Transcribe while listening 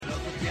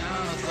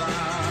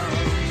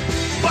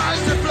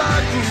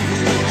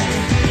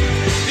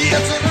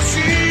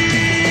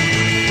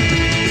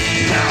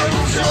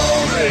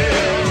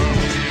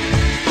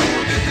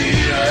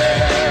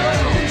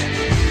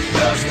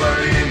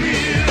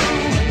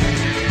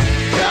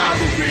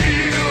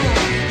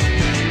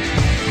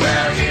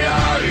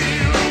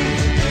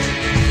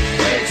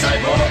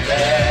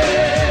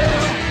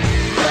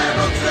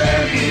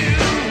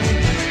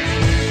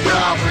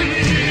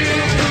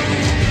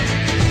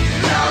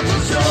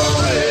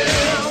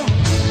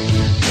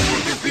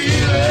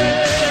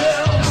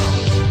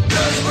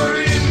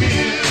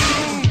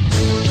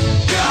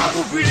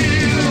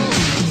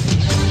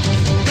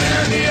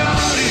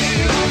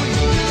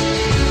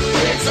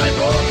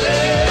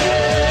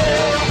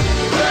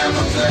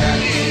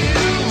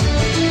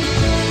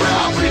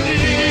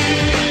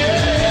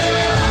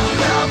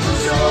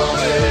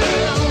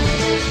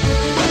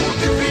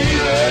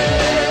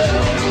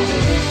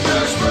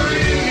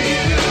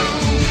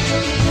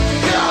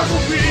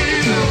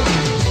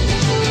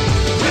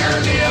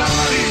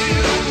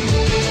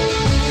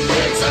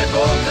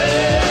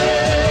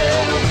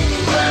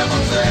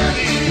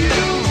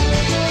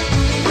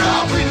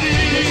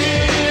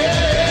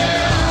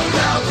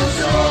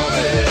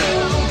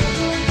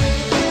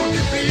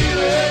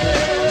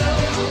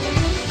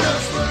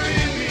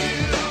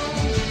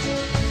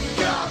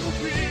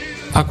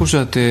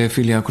Ακούσατε,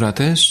 φίλοι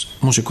ακροατές,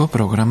 μουσικό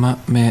πρόγραμμα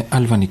με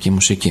αλβανική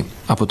μουσική.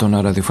 Από τον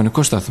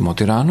ραδιοφωνικό σταθμό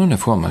Τυράννων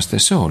ευχόμαστε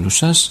σε όλους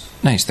σας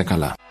να είστε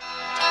καλά.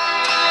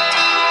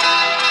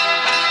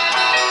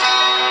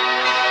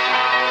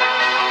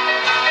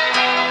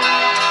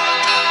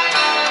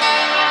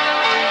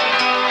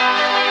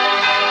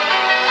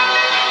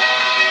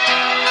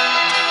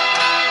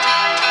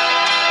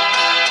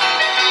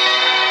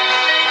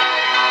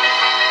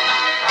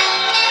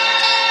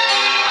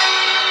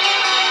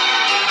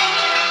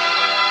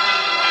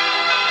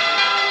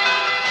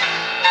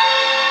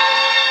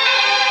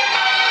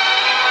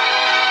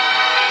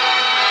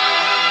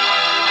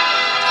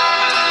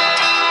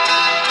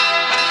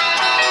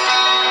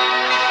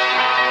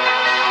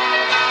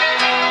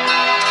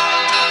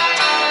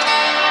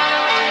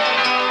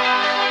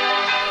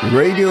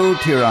 Radio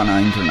Tirana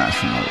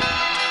International.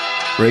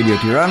 Radio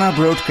Tirana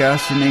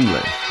broadcasts in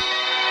English.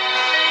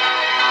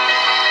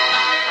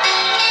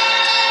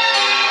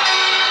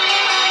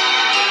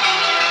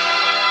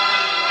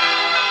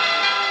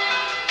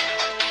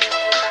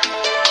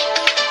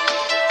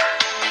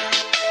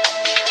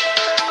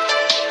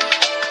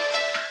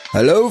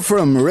 Hello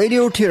from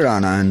Radio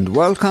Tirana and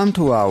welcome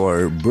to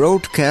our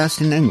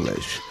broadcast in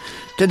English.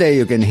 Today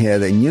you can hear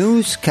the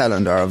news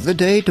calendar of the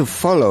day to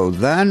follow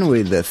then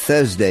with the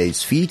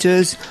Thursday's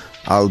features,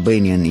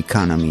 Albanian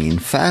economy in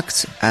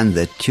facts and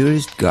the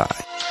tourist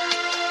guide.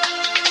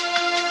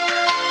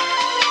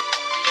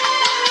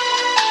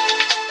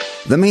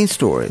 The main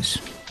stories.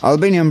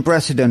 Albanian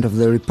President of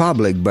the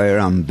Republic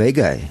Bayram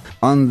Begaj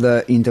on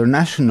the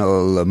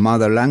International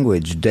Mother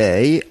Language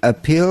Day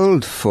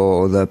appealed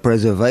for the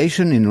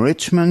preservation,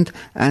 enrichment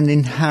and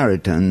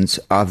inheritance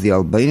of the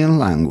Albanian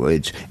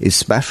language,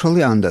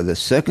 especially under the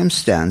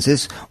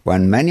circumstances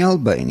when many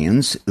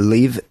Albanians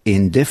live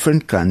in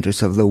different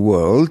countries of the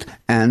world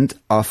and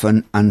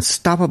often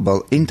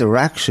unstoppable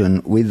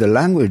interaction with the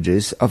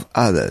languages of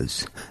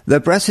others.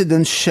 The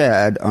President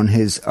shared on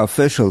his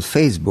official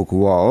Facebook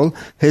wall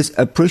his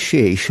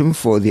appreciation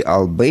for the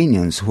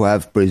Albanians who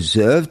have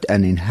preserved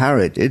and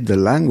inherited the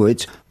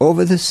language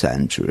over the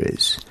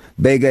centuries.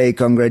 Begaj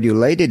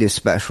congratulated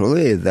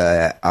especially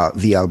the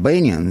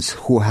Albanians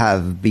who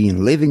have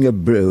been living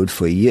abroad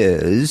for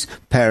years,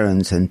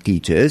 parents and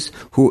teachers,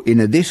 who in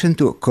addition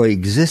to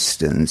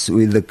coexistence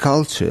with the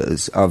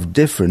cultures of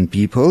different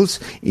peoples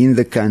in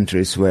the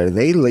countries where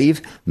they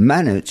live,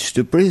 managed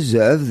to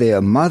preserve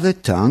their mother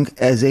tongue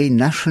as a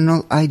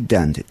national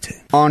identity.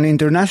 On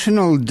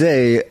International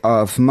Day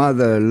of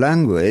Mother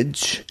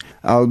Language,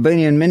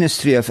 Albanian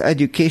Ministry of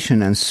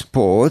Education and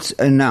Sports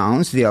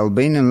announced the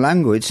Albanian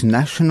language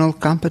national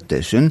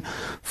competition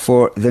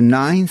for the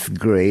 9th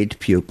grade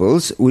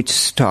pupils, which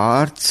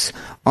starts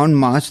on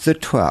March the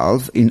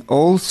 12th in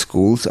all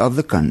schools of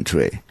the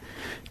country.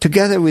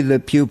 Together with the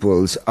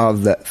pupils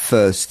of the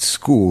first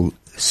school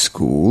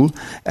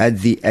at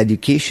the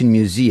Education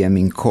Museum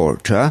in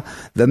Korça,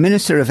 the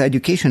Minister of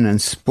Education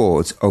and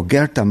Sports,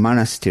 Ogerta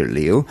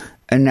Manastirliu,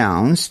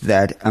 announced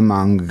that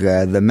among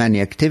the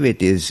many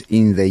activities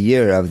in the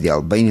year of the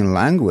Albanian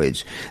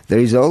language, there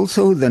is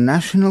also the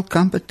national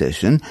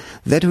competition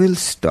that will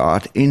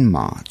start in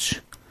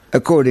March.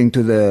 According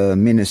to the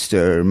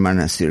Minister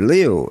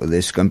Manastirliu,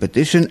 this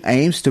competition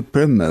aims to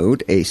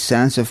promote a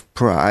sense of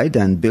pride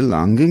and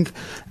belonging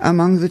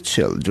among the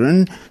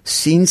children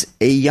since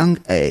a young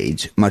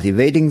age,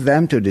 motivating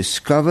them to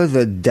discover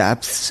the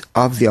depths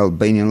of the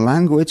Albanian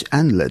language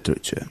and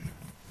literature.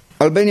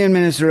 Albanian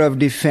Minister of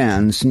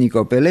Defense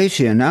Niko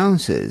Peleshi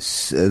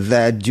announces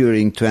that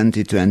during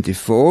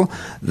 2024,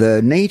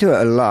 the NATO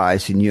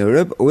allies in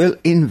Europe will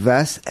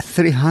invest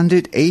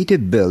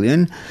 $380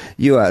 billion,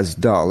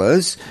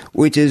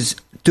 which is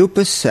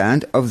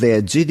 2% of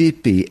their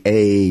GDP,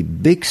 a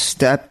big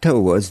step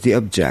towards the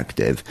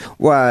objective.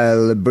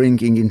 While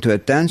bringing into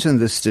attention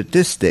the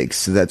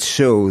statistics that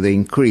show the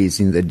increase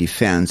in the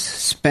defense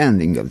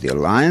spending of the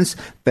alliance,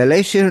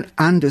 Peleshi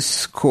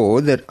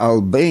underscored that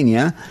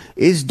Albania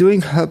is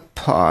doing her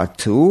part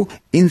too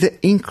in the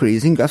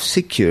increasing of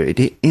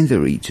security in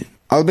the region.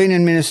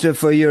 Albanian Minister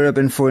for Europe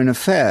and Foreign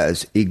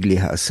Affairs, Igli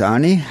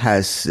Hassani,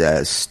 has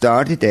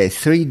started a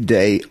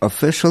 3-day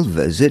official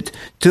visit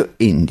to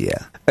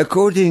India.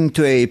 According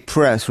to a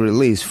press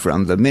release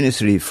from the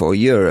Ministry for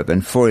Europe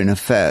and Foreign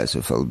Affairs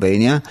of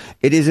Albania,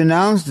 it is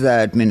announced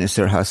that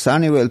Minister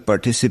Hassani will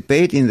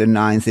participate in the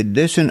 9th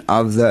edition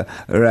of the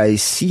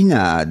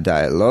Raisina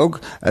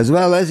Dialogue, as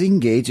well as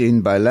engage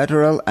in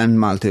bilateral and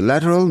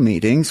multilateral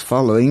meetings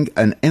following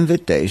an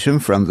invitation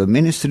from the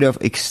Ministry of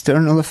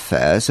External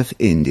Affairs of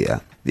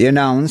India. The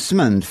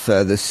announcement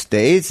further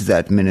states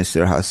that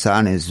Minister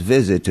Hassani's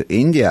visit to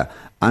India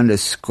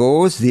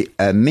underscores the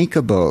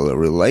amicable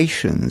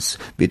relations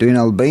between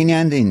Albania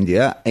and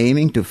India,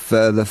 aiming to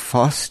further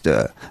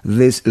foster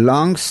this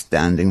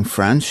long-standing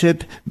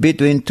friendship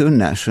between two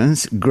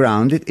nations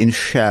grounded in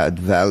shared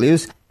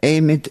values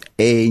amid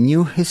a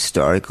new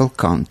historical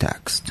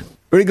context.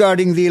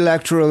 Regarding the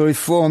electoral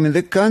reform in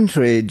the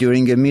country,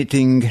 during a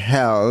meeting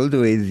held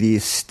with the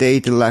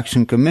State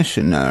Election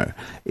Commissioner,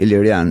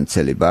 Illyrian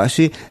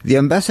Celibashi, the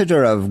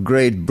ambassador of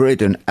Great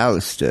Britain,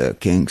 Alistair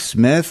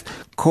King-Smith,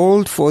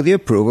 called for the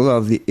approval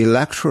of the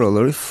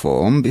electoral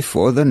reform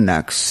before the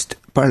next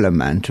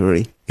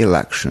parliamentary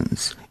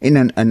elections. In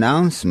an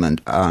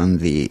announcement on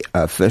the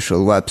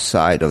official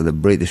website of the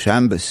British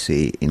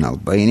Embassy in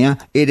Albania,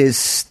 it is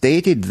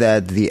stated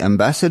that the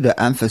ambassador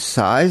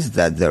emphasized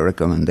that the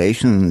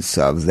recommendations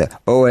of the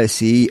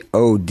OSCE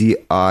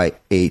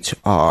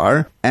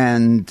ODIHR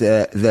and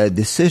the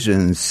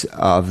decisions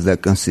of the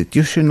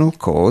Constitutional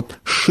Court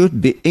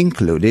should be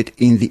included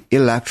in the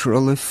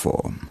electoral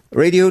reform.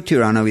 Radio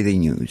Tirana with the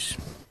news.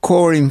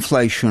 Core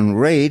inflation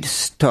rate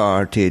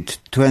started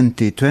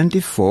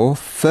 2024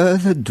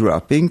 further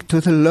dropping to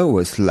the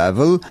lowest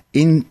level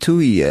in 2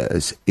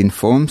 years,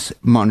 informs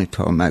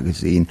Monitor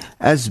magazine,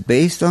 as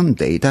based on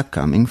data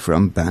coming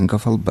from Bank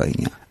of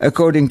Albania.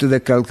 According to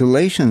the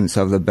calculations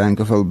of the Bank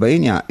of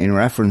Albania in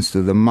reference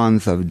to the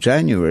month of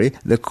January,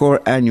 the core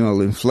annual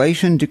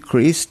inflation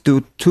decreased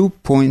to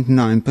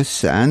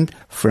 2.9%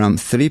 from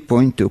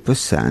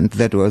 3.2%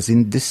 that was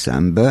in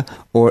December,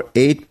 or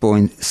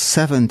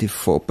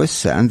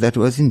 8.74% that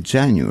was in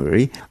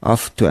January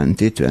of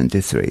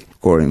 2023.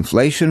 Core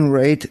inflation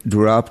rate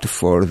dropped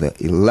for the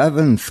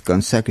 11th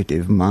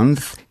consecutive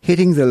month,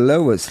 hitting the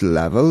lowest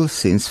level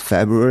since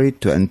February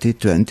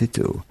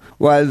 2022.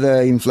 While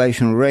the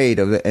inflation rate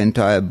of the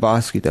entire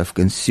basket of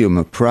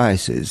consumer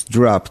prices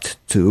dropped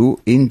too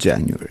in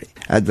January,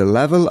 at the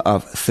level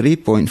of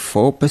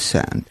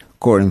 3.4%.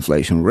 Core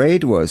inflation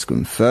rate was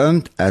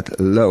confirmed at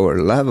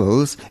lower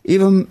levels,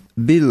 even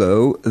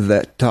below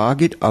the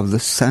target of the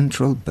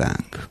central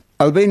bank.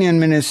 Albanian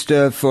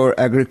Minister for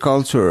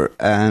Agriculture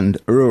and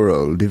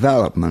Rural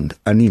Development,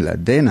 Anila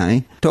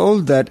Denaj,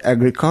 told that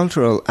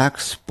agricultural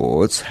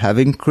exports have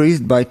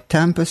increased by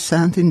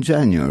 10% in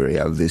January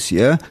of this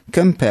year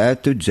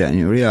compared to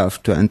January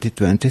of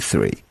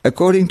 2023.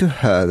 According to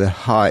her, the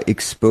high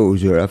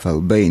exposure of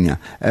Albania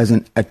as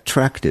an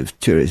attractive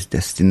tourist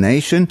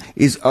destination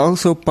is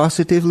also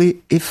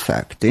positively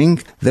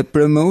affecting the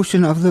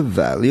promotion of the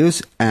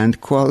values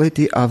and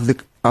quality of the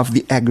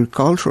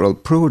agricultural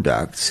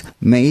products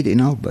made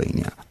in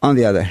Albania. On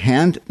the other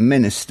hand,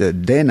 Minister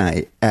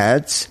Denaj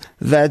adds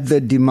that the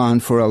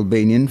demand for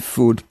Albanian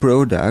food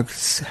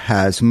products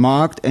has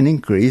marked an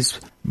increase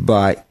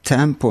by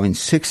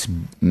 10.6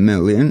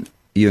 million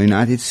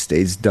United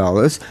States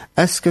dollars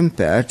as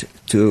compared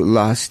to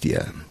last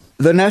year.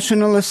 The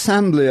National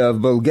Assembly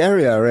of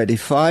Bulgaria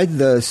ratified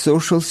the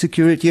Social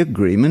Security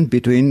Agreement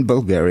between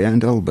Bulgaria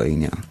and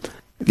Albania.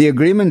 The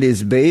agreement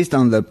is based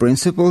on the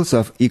principles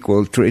of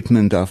equal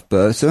treatment of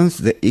persons,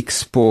 the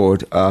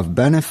export of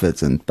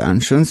benefits and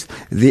pensions,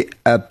 the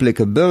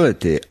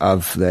applicability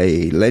of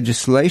the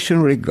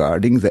legislation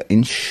regarding the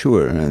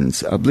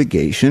insurance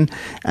obligation,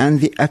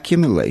 and the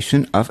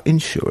accumulation of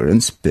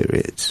insurance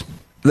periods.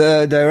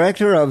 The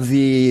director of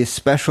the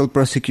Special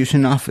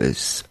Prosecution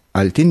Office,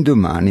 Altin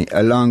Dumani,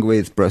 along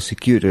with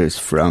prosecutors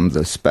from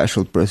the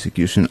Special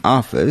Prosecution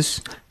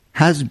Office,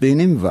 has been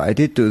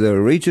invited to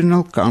the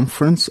Regional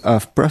Conference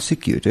of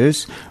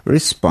Prosecutors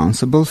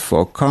responsible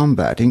for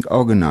combating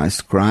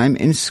organized crime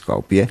in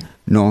Skopje,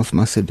 North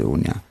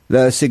Macedonia.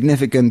 The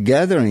significant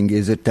gathering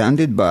is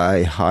attended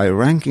by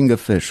high-ranking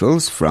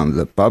officials from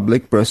the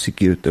Public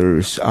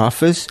Prosecutor's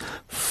Office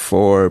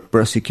for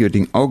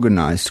Prosecuting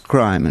Organized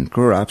Crime and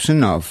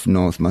Corruption of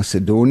North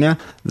Macedonia,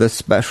 the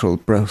Special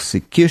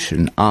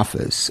Prosecution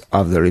Office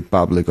of the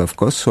Republic of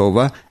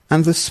Kosovo,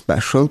 and the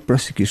Special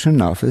Prosecution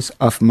Office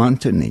of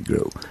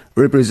Montenegro.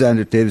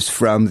 Representatives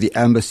from the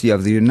Embassy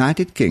of the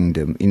United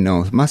Kingdom in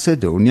North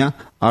Macedonia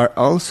are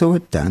also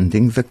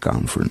attending the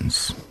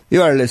conference.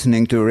 You are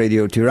listening to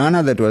Radio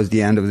Tirana. That was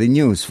the end of the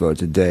news for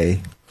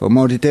today. For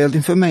more detailed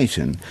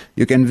information,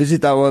 you can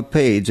visit our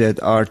page at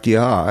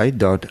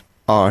rti.rtsh.al.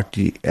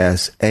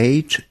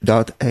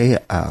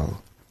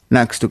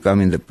 Next to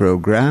come in the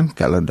program,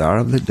 Calendar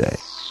of the Day.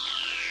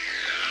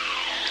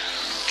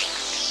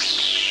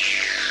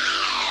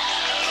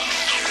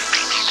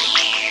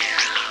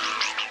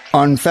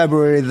 On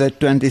February the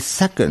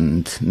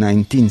 22nd,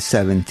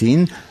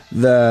 1917,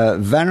 the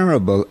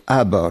Venerable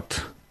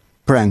Abbot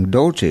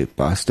Prangdoci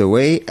passed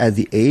away at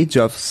the age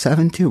of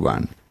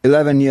 71.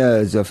 11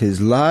 years of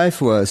his life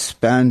were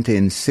spent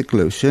in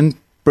seclusion,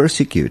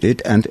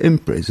 persecuted and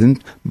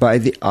imprisoned by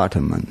the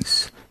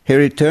Ottomans. He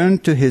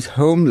returned to his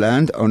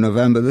homeland on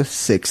November the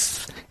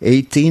 6th,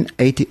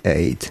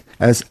 1888.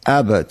 As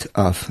Abbot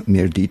of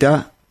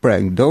Mirdita,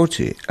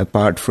 Prangdoci,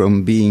 apart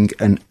from being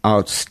an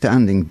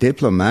outstanding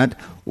diplomat,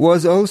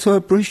 was also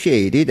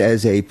appreciated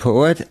as a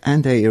poet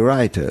and a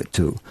writer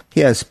too.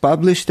 He has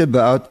published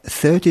about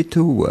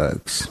 32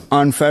 works.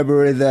 On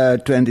February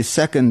the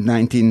 22nd,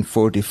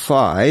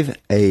 1945,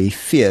 a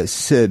fierce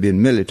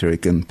Serbian military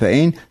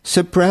campaign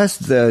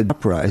suppressed the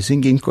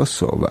uprising in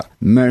Kosovo,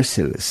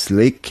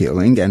 mercilessly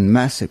killing and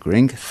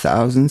massacring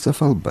thousands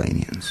of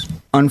Albanians.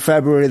 On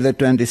February the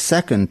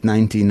 22nd,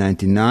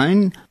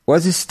 1999,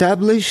 was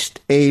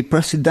established a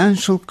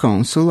Presidential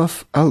Council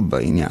of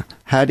Albania,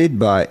 headed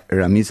by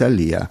Ramiz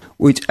Alia,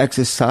 which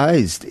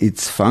exercised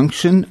its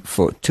function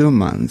for 2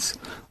 months.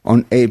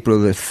 On April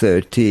the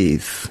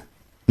 30th,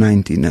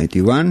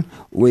 1991,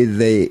 with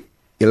the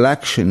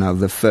election of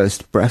the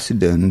first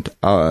president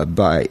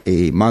by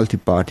a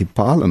multi-party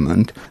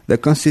parliament, the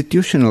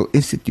constitutional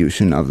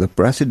institution of the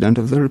President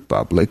of the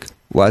Republic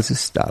was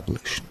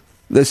established.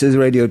 This is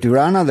Radio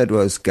Tirana. That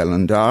was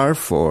calendar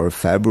for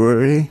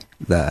February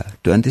the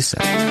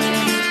 27th.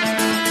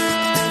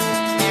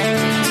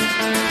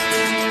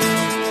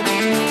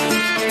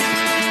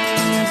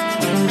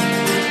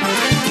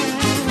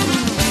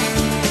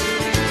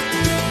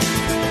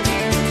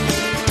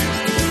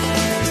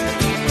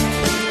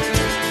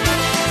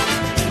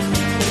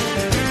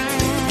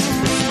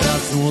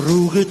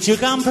 Rrugët që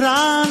kam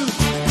pran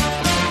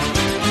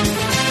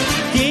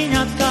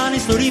Djenjat kanë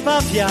histori pa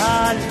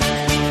fjal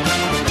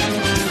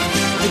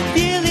Të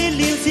tjeli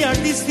linë si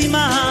artisti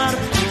mar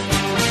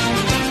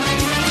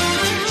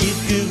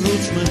Qitë kë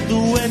gruq më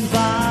duen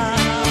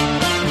var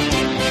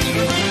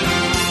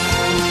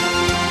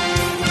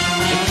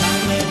E kam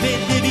me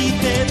vete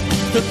vitet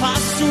Të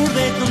pasur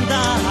dhe të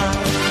ndar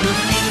Në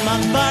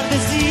filmat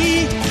bardesi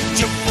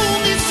Që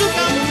fundin su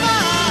kam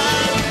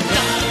par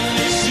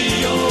Dale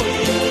shioj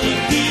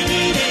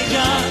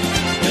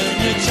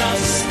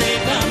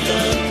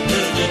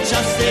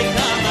Qaste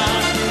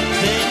kamar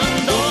Dhe më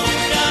ndonë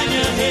ka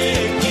një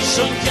herë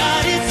Kishon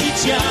kjarit si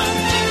qanë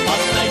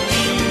Pastaj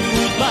tim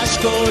kujt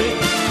bashkoj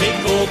Me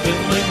kokën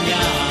më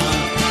njanë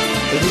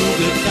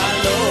Rrugët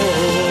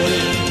kaloj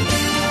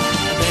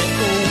Dhe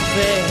unë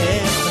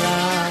vehra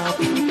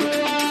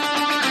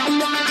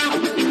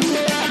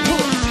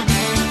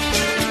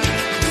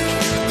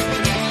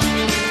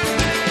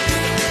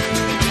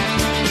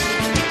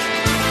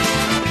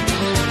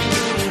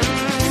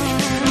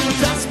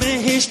Tas me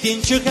heshtin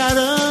që ka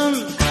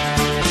rënë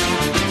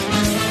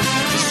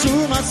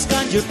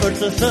S'kan gjë për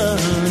të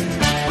thënë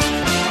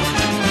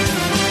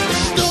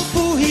Shto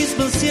puhis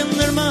pësjen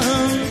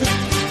nërmënd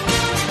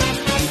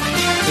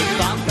Të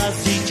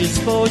fantasi që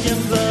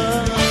s'pojën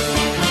vënd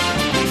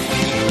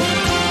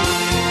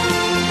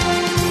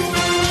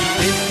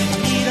Besit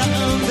mira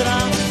ëndra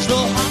Shto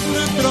hapë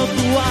në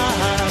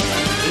trotuar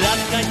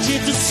Latë ka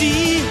qëtësi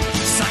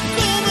Sa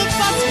këmë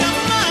pas ka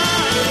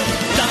marë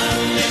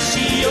Dale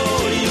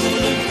shioj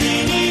Unë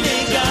tinin e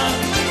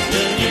gjatë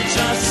Në një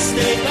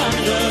qaste kam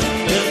rënd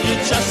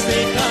Qaste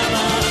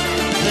kamar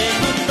Dhe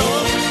më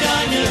ndonë nga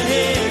një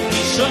herë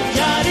Kishon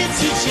kjarit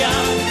si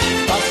qanë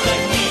Pastaj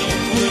tim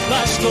kujt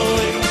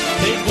bashkoj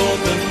Dhe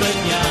kokën më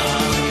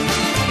njanë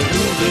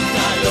Rrugët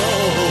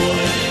kaloj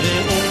Dhe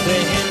unë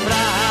vehen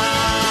pra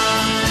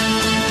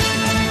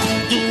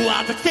Dua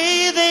të kthej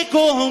dhe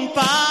kohën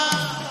pa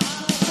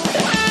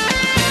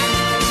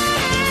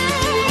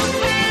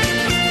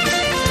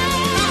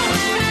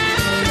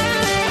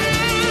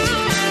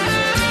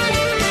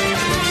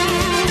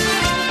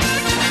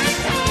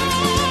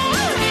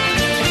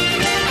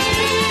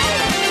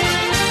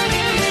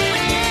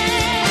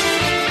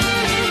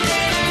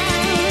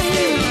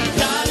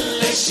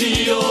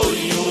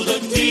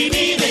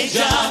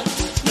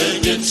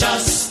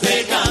Qaste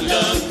kam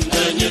lënë,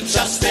 në një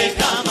qaste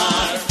kam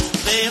marrë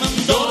Dhe më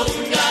ndonë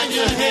nga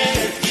një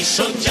herë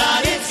Kishon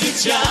qaret si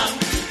qanë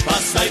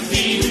Pastaj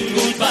tim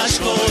kujt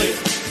bashkoj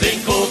Dhe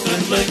në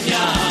kokën më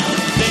njanë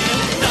Dhe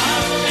më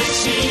dale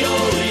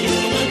shioj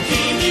Unë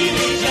timin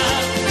e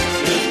gjatë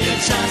Në një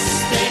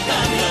qaste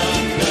kam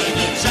lënë, në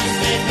një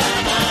qaste kam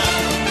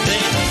marrë Dhe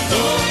më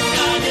ndonë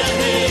nga një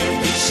herë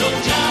Kishon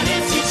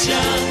qaret si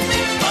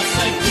qanë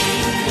Pastaj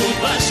tim kujt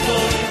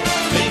bashkoj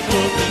Dhe në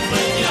kokën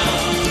më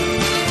njanë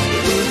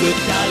Rrugët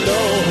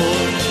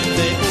kalon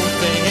dhe unë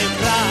vehem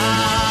pra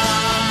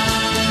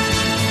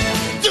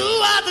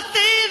Dua të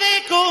kthej dhe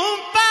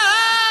kohën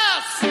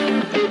pas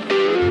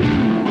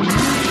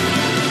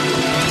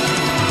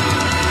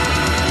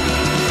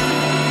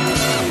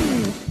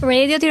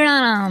Radio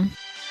Tirana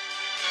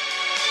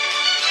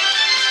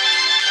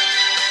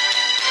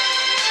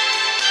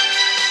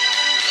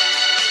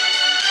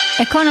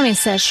Economy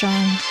Session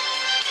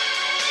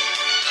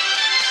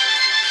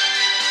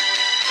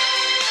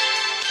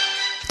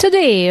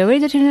Today,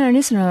 Radio Tirana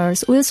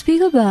listeners will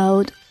speak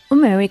about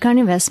American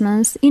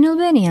investments in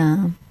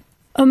Albania.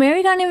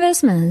 American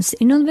investments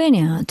in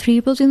Albania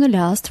tripled in the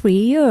last 3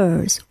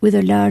 years, with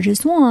the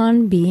largest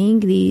one being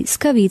the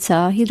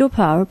Skavica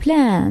hydropower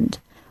plant.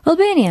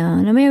 Albania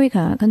and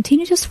America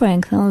continue to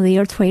strengthen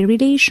their trade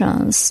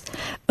relations.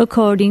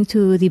 According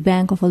to the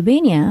Bank of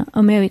Albania,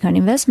 American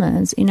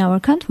investments in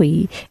our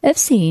country have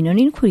seen an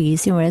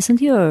increase in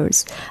recent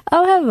years.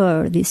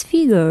 However, this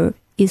figure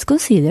is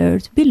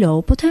considered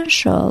below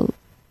potential.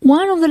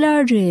 One of the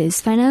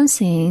largest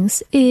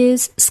financings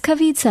is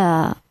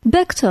Skavica.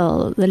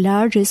 Bechtel, the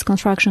largest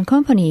construction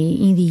company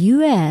in the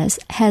U.S.,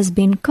 has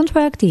been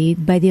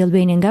contracted by the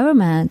Albanian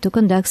government to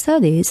conduct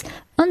studies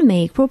and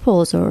make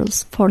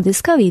proposals for the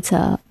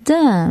Skavica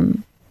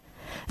Dam.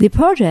 The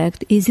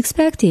project is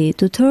expected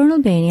to turn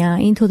Albania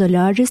into the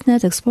largest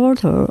net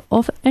exporter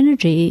of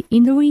energy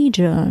in the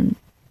region.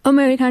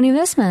 American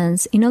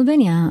investments in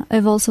Albania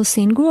have also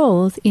seen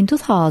growth in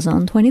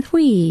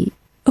 2023.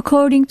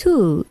 According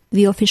to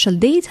the official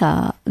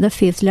data, the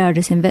fifth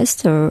largest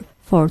investor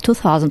for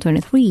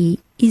 2023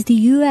 is the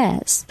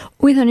US,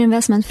 with an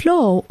investment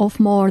flow of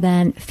more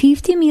than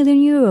 50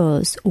 million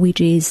euros, which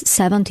is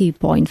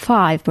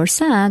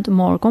 70.5%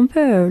 more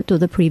compared to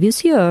the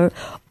previous year,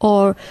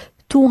 or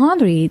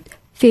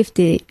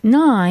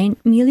 259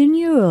 million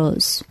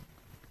euros.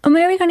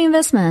 American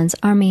investments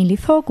are mainly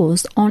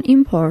focused on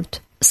import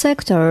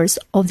sectors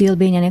of the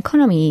Albanian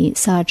economy,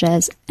 such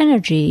as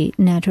energy,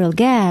 natural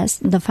gas,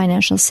 the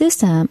financial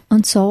system,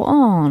 and so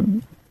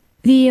on.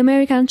 The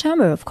American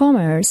Chamber of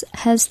Commerce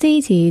has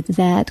stated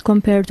that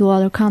compared to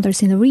other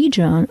countries in the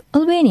region,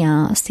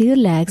 Albania still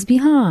lags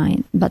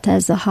behind, but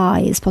has the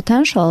highest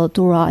potential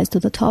to rise to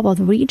the top of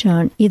the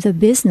region if the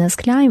business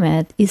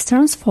climate is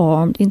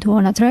transformed into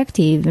an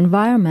attractive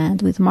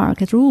environment with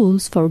market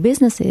rules for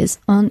businesses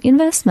and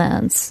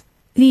investments.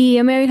 The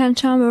American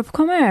Chamber of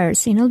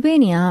Commerce in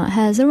Albania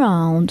has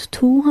around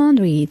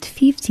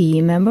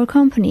 250 member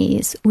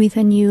companies with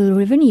annual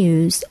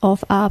revenues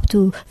of up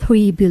to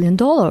 $3 billion,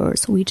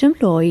 which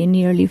employ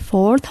nearly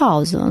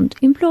 4,000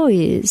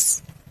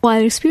 employees.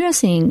 While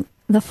experiencing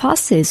the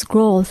fastest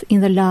growth in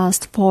the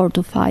last 4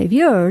 to 5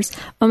 years,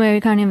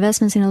 American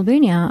investments in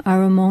Albania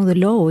are among the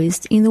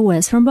lowest in the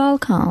Western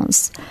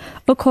Balkans.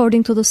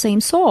 According to the same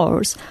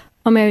source,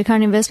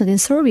 American investment in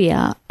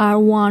Serbia are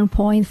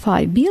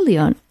 1.5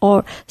 billion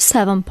or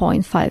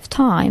 7.5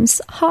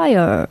 times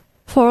higher.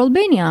 For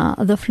Albania,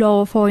 the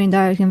flow of foreign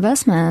direct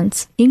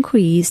investments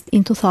increased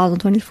in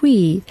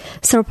 2023,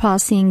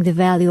 surpassing the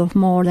value of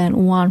more than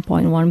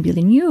 1.1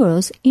 billion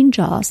euros in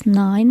just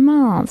 9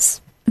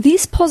 months.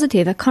 These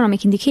positive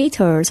economic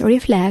indicators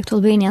reflect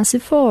Albania's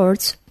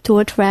efforts to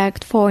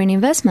attract foreign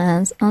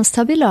investments and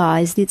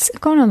stabilize its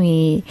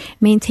economy,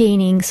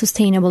 maintaining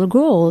sustainable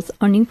growth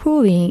and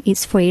improving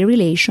its trade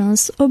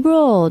relations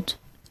abroad.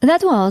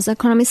 That was the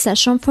economy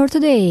session for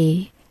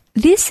today.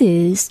 This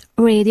is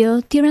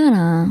Radio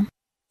Tirana.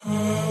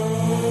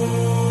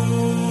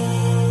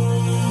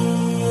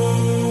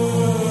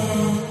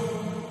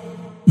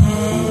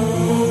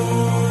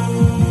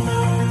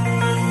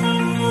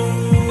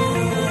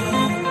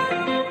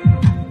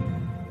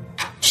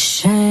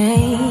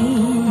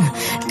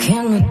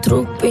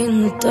 Trupin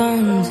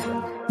tënd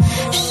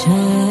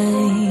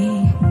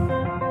shej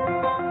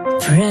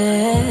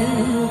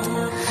pret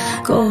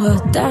koha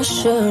ta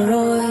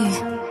shëroj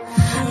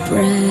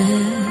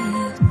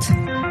pret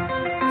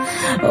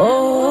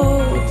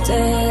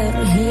ter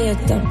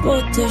jeta po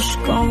të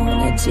shkon e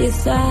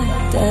gjitha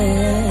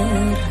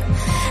ter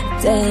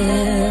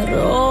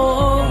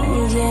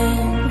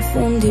vjen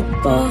fundi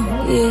po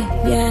i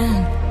vjen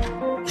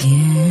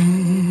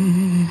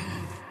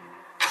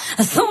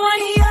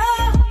thuani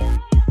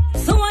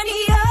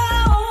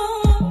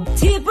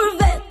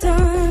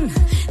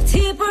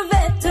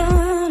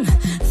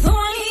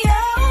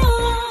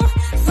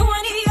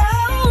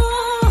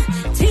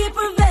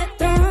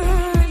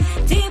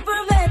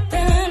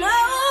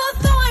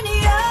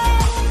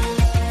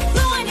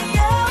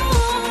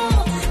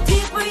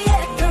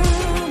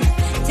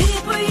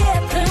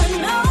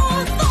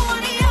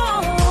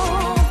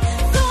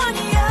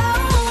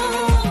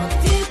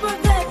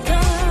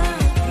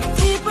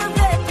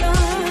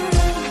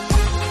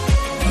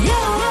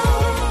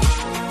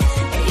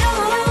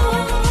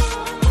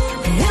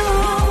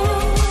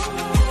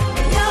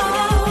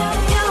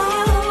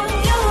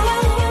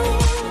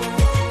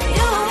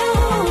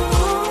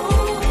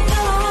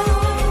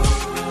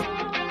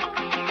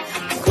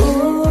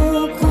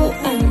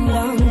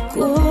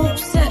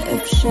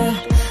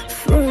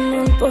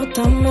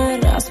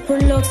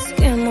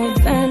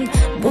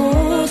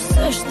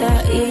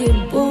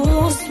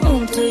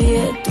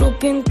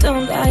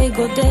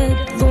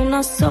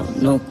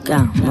nuk ka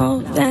më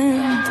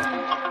vend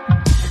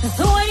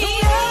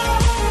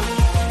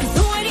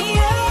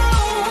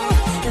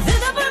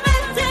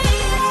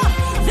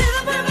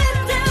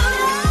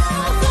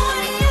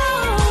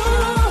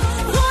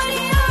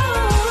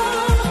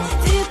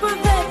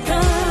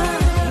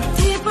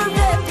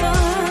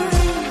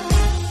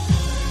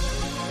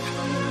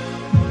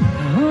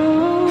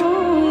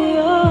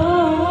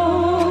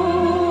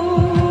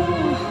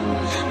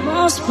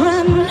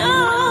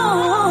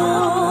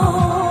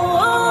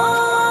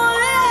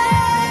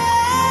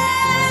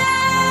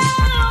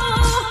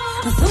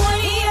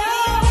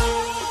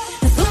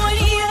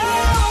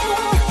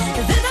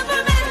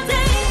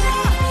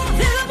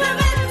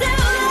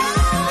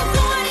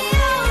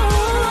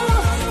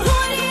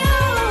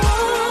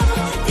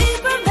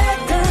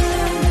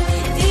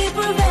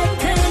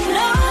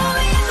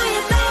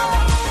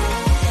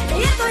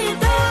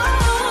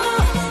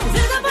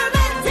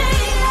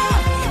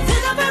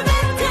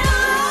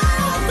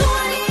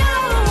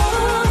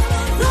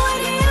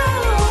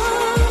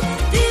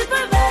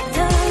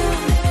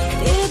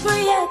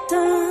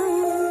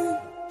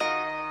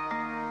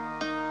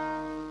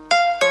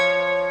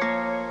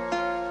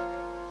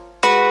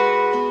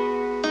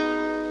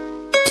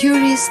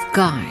Tourist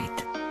Guide.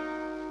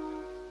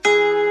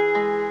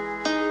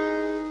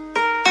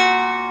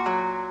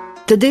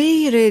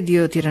 Today,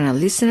 Radio Tirana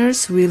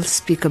listeners will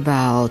speak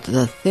about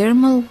the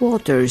thermal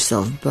waters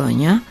of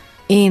Bonia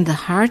in the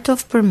heart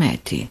of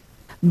Permeti.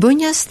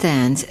 Bonia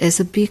stands as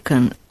a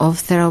beacon of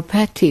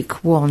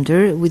therapeutic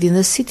wonder within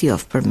the city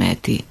of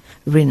Permeti,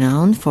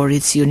 renowned for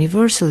its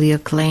universally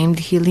acclaimed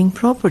healing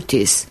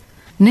properties.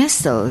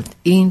 Nestled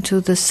into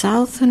the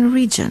southern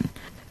region,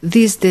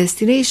 this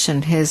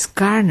destination has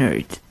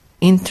garnered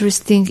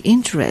interesting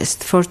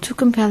interest for two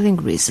compelling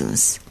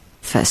reasons.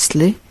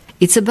 Firstly,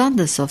 its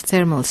abundance of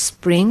thermal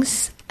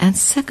springs, and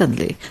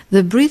secondly,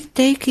 the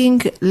breathtaking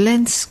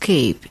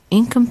landscape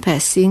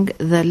encompassing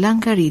the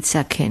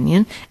Langaritsa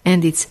Canyon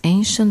and its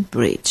ancient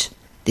bridge.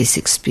 This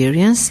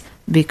experience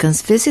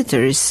beckons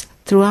visitors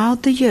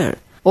throughout the year,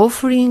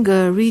 offering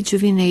a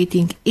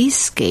rejuvenating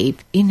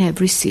escape in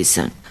every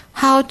season.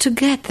 How to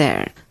get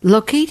there?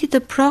 Located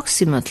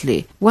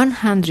approximately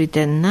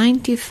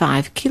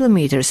 195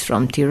 kilometers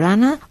from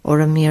Tirana,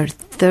 or a mere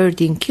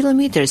 13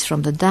 kilometers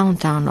from the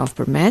downtown of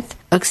Permet,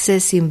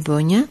 accessing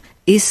Bonia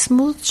is a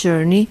smooth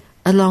journey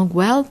along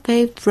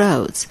well-paved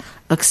roads,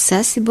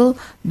 accessible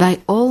by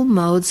all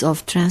modes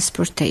of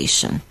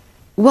transportation.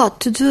 What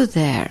to do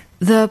there?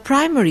 The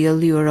primary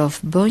allure of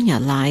Bonia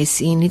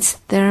lies in its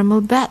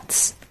thermal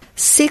baths.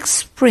 6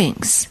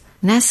 springs,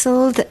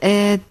 nestled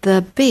at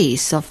the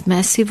base of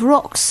massive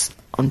rocks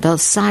on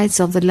both sides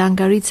of the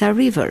Langaritsa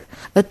River,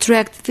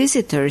 attract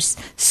visitors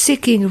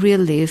seeking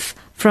relief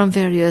from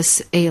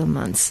various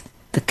ailments.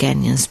 The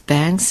canyon's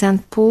banks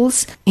and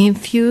pools,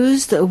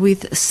 infused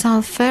with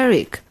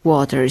sulfuric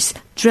waters,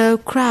 draw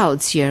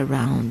crowds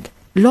year-round.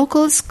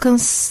 Locals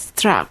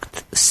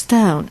construct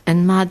stone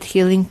and mud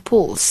healing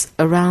pools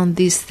around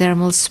these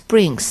thermal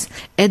springs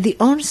at the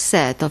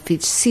onset of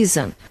each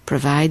season,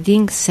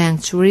 providing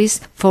sanctuaries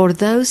for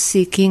those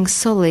seeking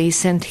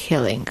solace and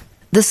healing.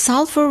 The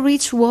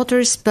sulfur-rich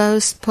waters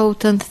boast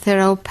potent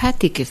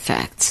therapeutic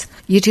effects,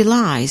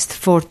 utilized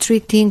for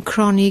treating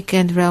chronic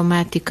and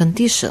rheumatic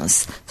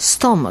conditions,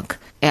 stomach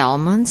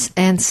ailments,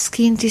 and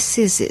skin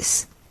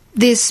diseases.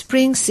 These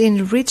springs,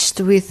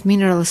 enriched with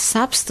mineral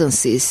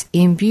substances,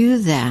 imbue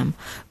them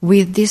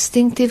with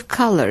distinctive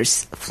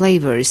colors,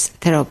 flavors,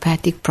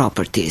 therapeutic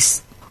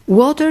properties.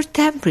 Water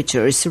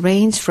temperatures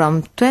range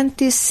from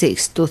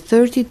 26 to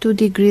 32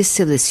 degrees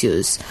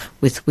Celsius,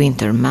 with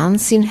winter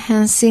months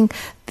enhancing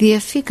the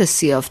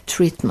efficacy of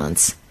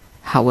treatments.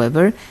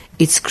 However,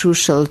 it's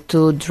crucial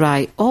to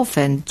dry off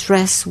and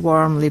dress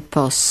warmly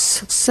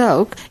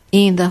post-soak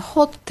in the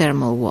hot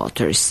thermal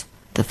waters.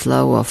 The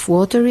flow of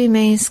water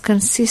remains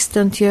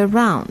consistent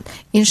year-round,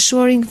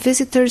 ensuring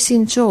visitors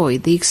enjoy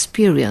the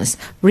experience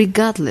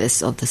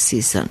regardless of the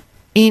season.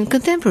 In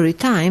contemporary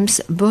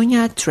times,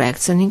 Bonia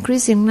attracts an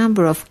increasing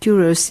number of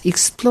curious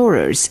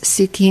explorers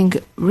seeking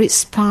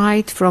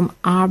respite from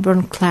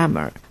urban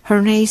clamor,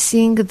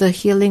 harnessing the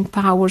healing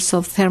powers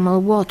of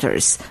thermal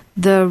waters,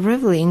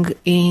 reveling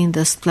in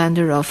the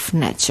splendor of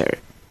nature.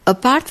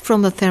 Apart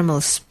from the thermal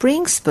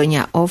springs,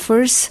 Bonia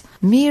offers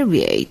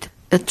myriad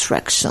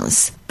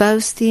attractions,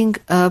 boasting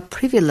a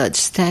privileged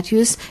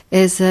status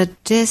as a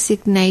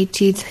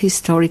designated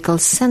historical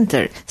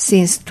center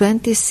since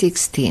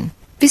 2016.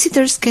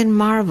 Visitors can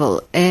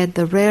marvel at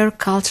the rare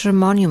cultural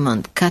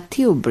monument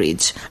Katiu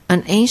Bridge,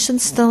 an ancient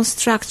stone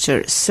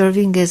structure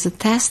serving as a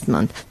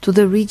testament to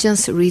the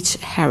region's rich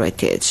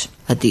heritage.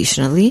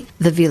 Additionally,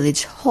 the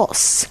village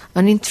hosts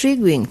an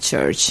intriguing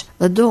church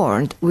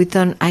adorned with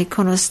an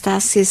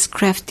iconostasis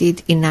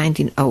crafted in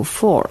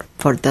 1904.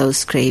 For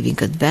those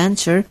craving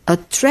adventure, a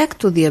trek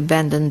to the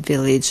abandoned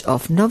village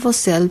of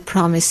Novosel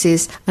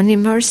promises an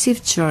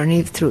immersive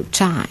journey through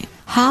time.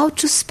 How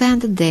to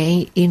spend a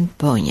day in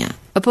Bonia?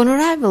 Upon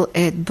arrival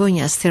at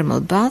Bonia's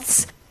thermal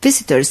baths,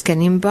 visitors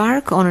can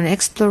embark on an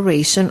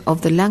exploration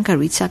of the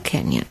Langaritsa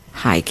Canyon.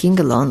 Hiking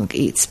along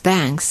its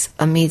banks,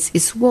 amidst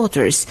its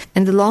waters,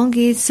 and along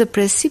its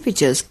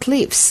precipitous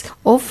cliffs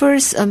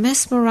offers a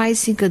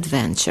mesmerizing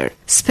adventure.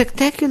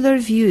 Spectacular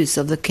views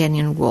of the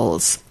canyon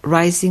walls,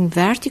 rising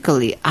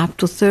vertically up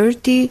to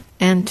 30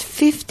 and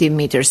 50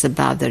 meters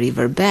above the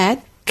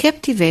riverbed,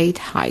 captivate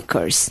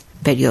hikers.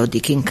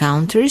 Periodic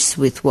encounters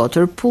with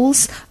water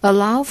pools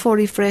allow for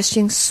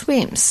refreshing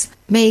swims,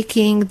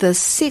 making the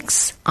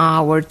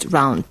 6-hour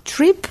round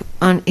trip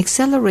an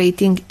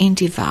exhilarating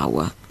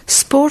endeavor.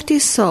 Sporty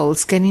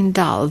souls can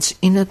indulge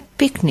in a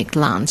picnic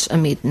lunch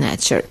amid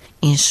nature,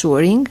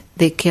 ensuring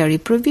they carry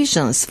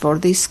provisions for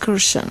the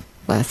excursion.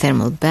 While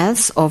thermal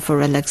baths offer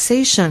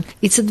relaxation,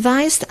 it's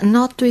advised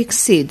not to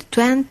exceed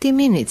 20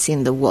 minutes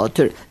in the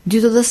water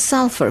due to the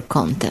sulfur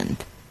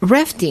content.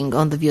 Rafting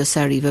on the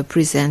Vjosa River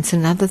presents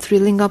another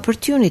thrilling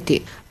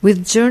opportunity,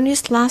 with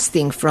journeys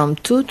lasting from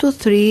 2 to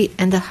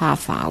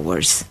 3.5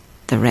 hours.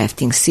 The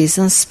rafting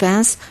season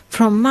spans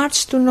from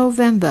March to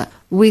November,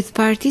 with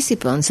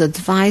participants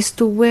advised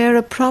to wear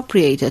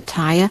appropriate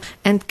attire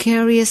and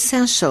carry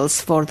essentials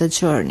for the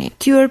journey.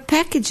 Tour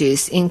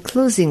packages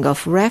inclusive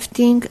of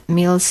rafting,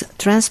 meals,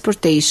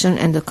 transportation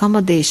and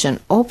accommodation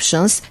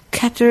options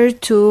cater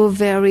to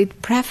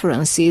varied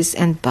preferences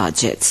and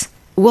budgets.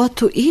 What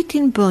to eat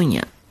in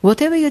Bonya?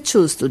 Whatever you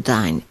choose to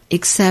dine,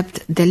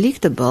 except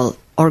delectable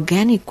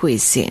organic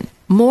cuisine.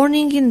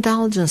 Morning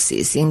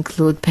indulgences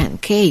include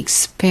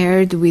pancakes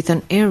paired with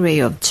an array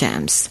of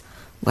jams,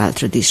 while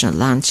traditional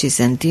lunches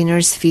and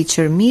dinners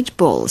feature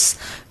meatballs,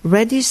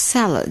 radish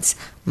salads,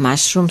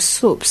 mushroom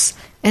soups,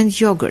 and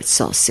yogurt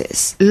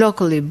sauces.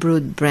 Locally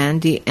brewed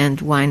brandy and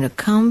wine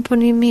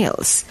accompany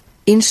meals,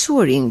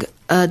 ensuring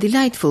a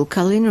delightful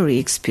culinary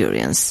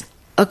experience.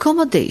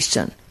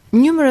 Accommodation.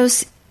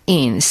 Numerous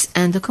inns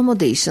and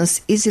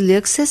accommodations easily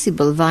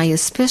accessible via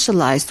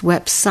specialized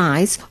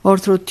websites or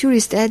through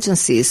tourist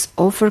agencies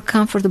offer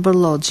comfortable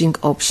lodging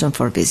option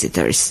for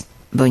visitors.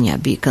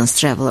 Bonya beacons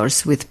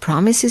travelers with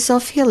promises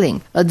of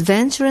healing,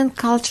 adventure and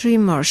cultural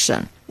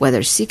immersion.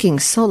 Whether seeking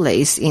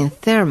solace in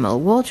thermal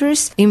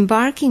waters,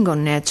 embarking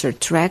on nature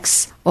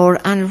treks, or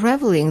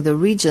unraveling the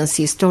region's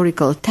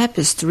historical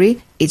tapestry,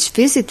 each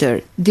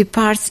visitor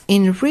departs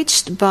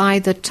enriched by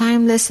the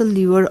timeless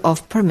allure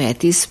of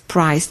Permeti's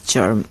prized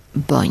germ,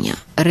 Bonya.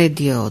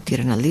 Radio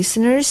Tirana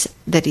listeners,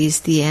 that is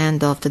the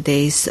end of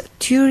today's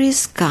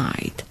tourist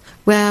guide,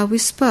 where we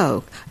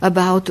spoke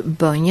about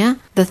Bonya,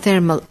 the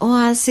thermal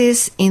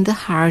oasis in the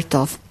heart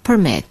of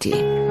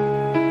Permeti.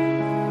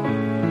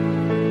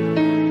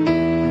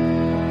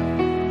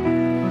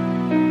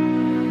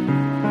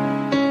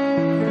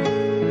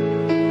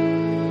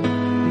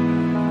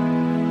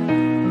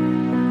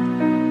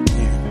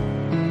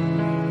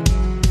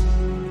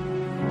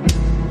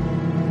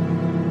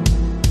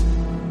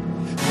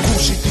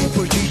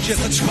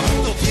 Se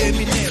çfarë do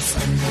t'jemi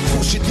nesër,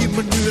 kush i di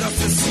mënyra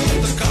se si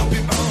të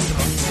kapim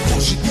ëndra,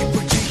 kush i di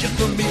përgjigjet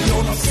në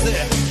miliona se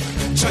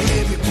qa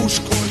jemi, ku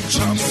shkojmë,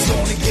 qa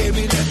mizoni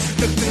kemi ne.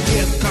 Në këtë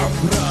jetë kam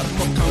vrarë,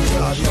 më kam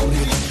vrarë, jam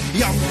rritë.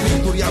 Jam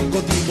kritur, jam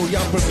godimur,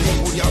 jam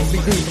përpjekur, jam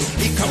figritur.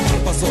 I kam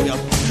marrë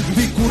pasojat,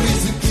 mbi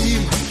kurrizin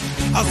tim.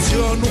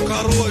 Asgjë nuk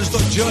harroj, çdo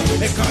gjë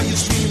e ka një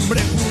çmim.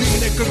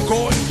 Mrekullinë e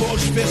kërkoj, po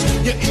shpesh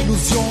një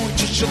iluzion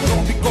që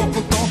qëndron mbi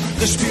kokën tonë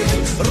dhe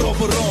shpirtin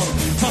robëron.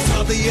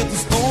 Fasade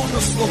jetës tonë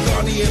në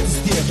slogani jetës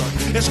tjetër.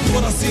 E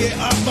shkruara si e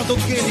arma do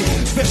t'keni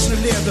shpesh në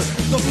letër.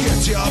 Do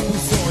t'jetë që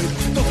abuzojnë,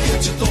 do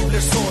t'jetë që do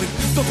vlerësojnë,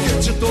 do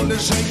t'jetë që do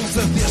lezhejnë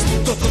se thjesht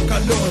do të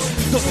kalojnë.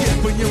 Do t'jetë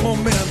për një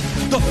moment,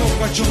 do t'o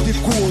ka që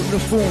dikur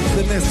në fund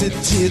dhe nëse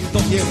gjithë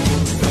do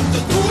t'jetë.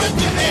 Të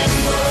duhet një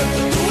emër,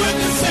 të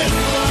duhet një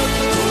sen.